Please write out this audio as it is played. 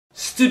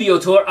studio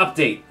tour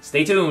update.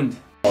 Stay tuned.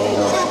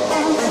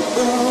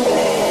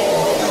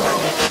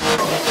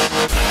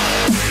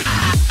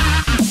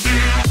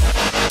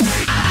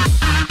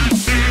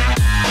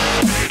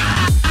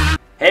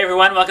 Hey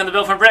everyone, welcome to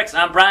Built from Bricks.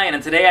 I'm Brian,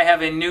 and today I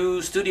have a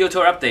new studio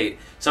tour update.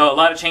 So a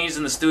lot of changes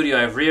in the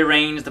studio. I've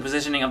rearranged the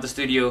positioning of the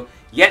studio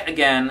yet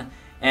again,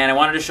 and I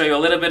wanted to show you a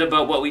little bit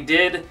about what we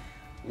did,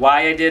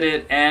 why I did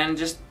it, and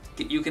just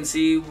you can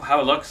see how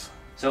it looks.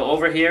 So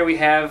over here we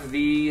have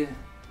the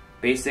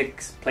basic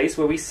place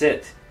where we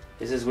sit.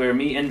 This is where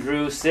me and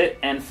Drew sit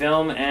and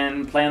film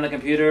and play on the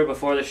computer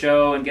before the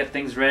show and get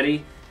things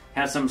ready.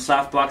 Have some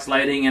softbox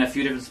lighting in a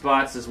few different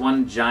spots. There's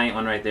one giant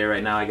one right there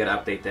right now. I gotta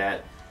update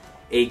that.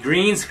 A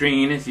green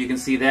screen, if you can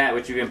see that,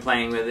 which we've been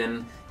playing with.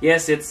 And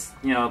yes, it's,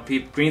 you know,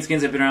 green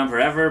screens have been around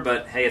forever,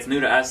 but hey, it's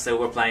new to us, so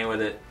we're playing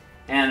with it.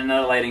 And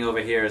another lighting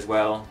over here as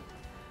well.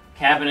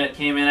 Cabinet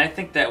came in. I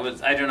think that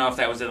was, I don't know if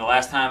that was the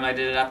last time I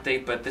did an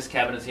update, but this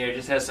cabinet here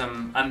just has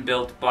some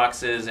unbuilt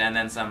boxes and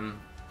then some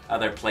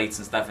other plates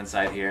and stuff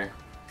inside here.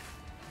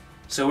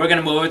 So we're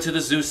gonna move over to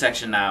the zoo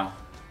section now.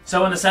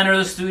 So in the center of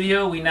the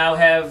studio, we now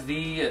have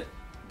the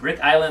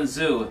Brick Island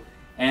Zoo.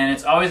 And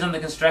it's always under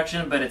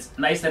construction, but it's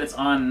nice that it's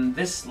on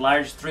this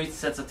large 3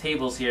 sets of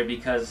tables here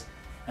because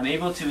I'm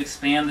able to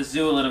expand the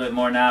zoo a little bit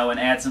more now and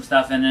add some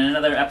stuff. And in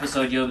another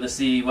episode, you'll be able to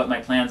see what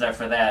my plans are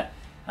for that.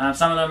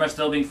 Some of them are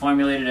still being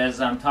formulated as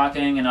I'm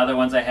talking, and other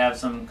ones I have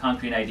some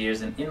concrete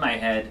ideas in my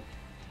head.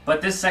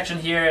 But this section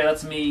here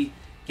lets me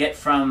get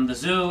from the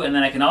zoo, and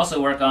then I can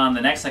also work on the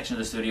next section of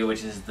the studio,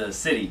 which is the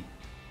city.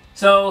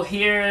 So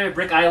here,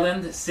 Brick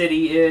Island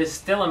City is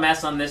still a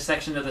mess on this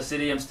section of the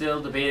city. I'm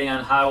still debating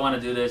on how I want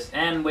to do this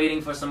and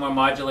waiting for some more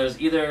modulars,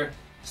 either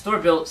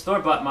store-built,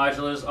 store-bought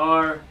modulars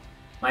or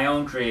my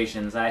own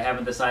creations. I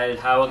haven't decided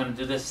how I'm going to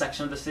do this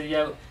section of the city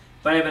out,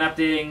 but I've been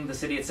updating the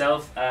city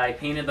itself. I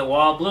painted the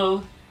wall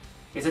blue.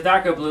 It's a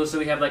darker blue, so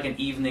we have like an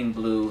evening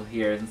blue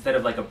here. Instead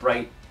of like a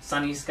bright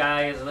sunny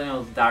sky, it's a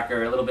little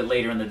darker, a little bit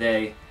later in the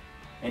day.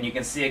 And you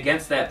can see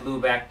against that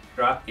blue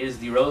backdrop is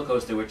the roller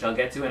coaster, which I'll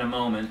get to in a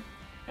moment.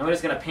 And we're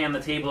just going to pan the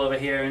table over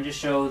here and just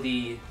show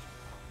the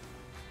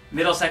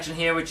middle section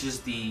here, which is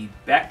the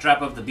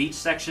backdrop of the beach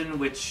section,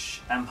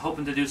 which I'm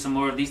hoping to do some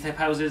more of these type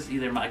houses,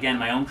 either, again,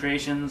 my own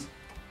creations,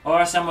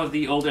 or some of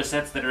the older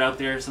sets that are out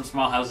there, some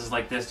small houses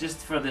like this, just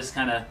for this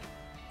kind of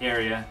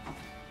area.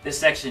 This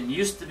section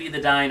used to be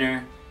the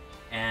diner,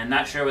 and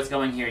not sure what's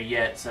going here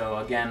yet, so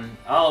again,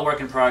 all a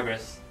work in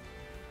progress.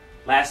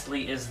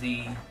 Lastly is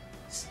the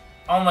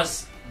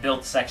almost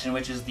built section,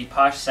 which is the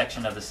posh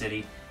section of the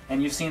city.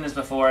 And you've seen this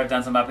before, I've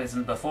done some updates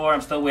before.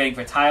 I'm still waiting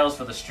for tiles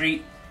for the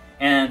street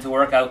and to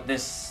work out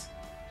this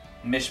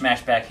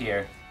mishmash back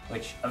here,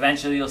 which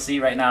eventually you'll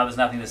see. Right now there's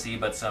nothing to see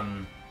but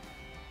some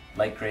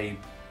light gray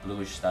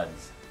bluish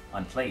studs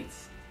on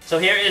plates. So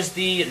here is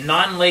the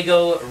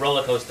non-Lego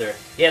roller coaster.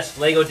 Yes,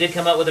 Lego did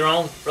come out with their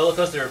own roller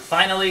coaster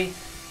finally,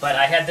 but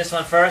I had this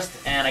one first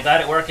and I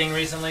got it working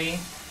recently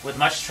with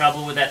much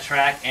trouble with that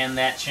track and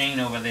that chain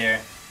over there.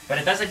 But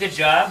it does a good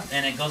job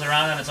and it goes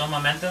around on its own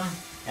momentum.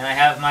 And I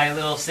have my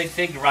little sig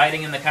fig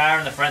riding in the car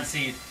in the front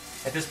seat.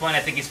 At this point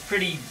I think he's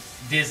pretty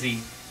dizzy,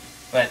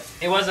 but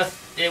it was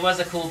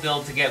a cool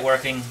build to get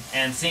working,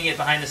 and seeing it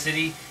behind the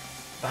city,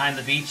 behind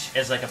the beach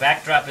as like a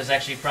backdrop is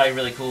actually probably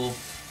really cool.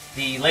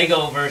 The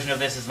Lego version of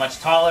this is much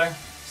taller,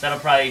 so that'll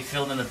probably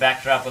fill in the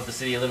backdrop of the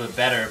city a little bit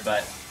better,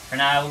 but for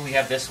now we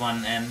have this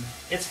one and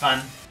it's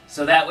fun.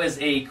 So that was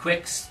a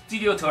quick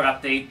studio tour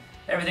update.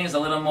 Everything's a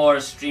little more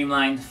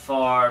streamlined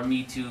for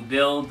me to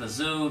build the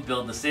zoo,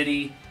 build the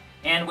city,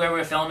 and where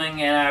we're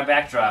filming and our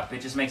backdrop.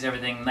 It just makes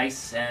everything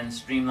nice and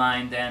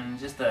streamlined and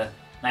just a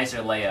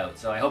nicer layout.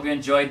 So I hope you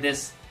enjoyed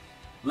this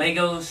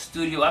Lego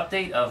studio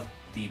update of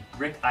the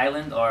Brick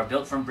Island, or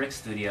Built from Bricks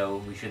studio,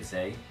 we should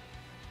say.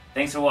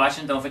 Thanks for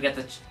watching. Don't forget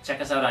to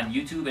check us out on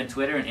YouTube and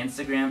Twitter and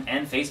Instagram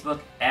and Facebook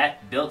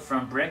at Built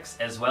from Bricks,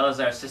 as well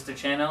as our sister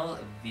channel,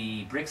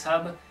 the Bricks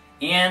Hub,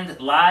 and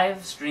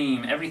live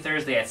stream every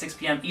Thursday at 6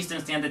 p.m. Eastern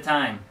Standard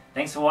Time.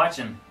 Thanks for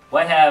watching.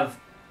 What have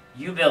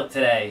you built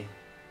today?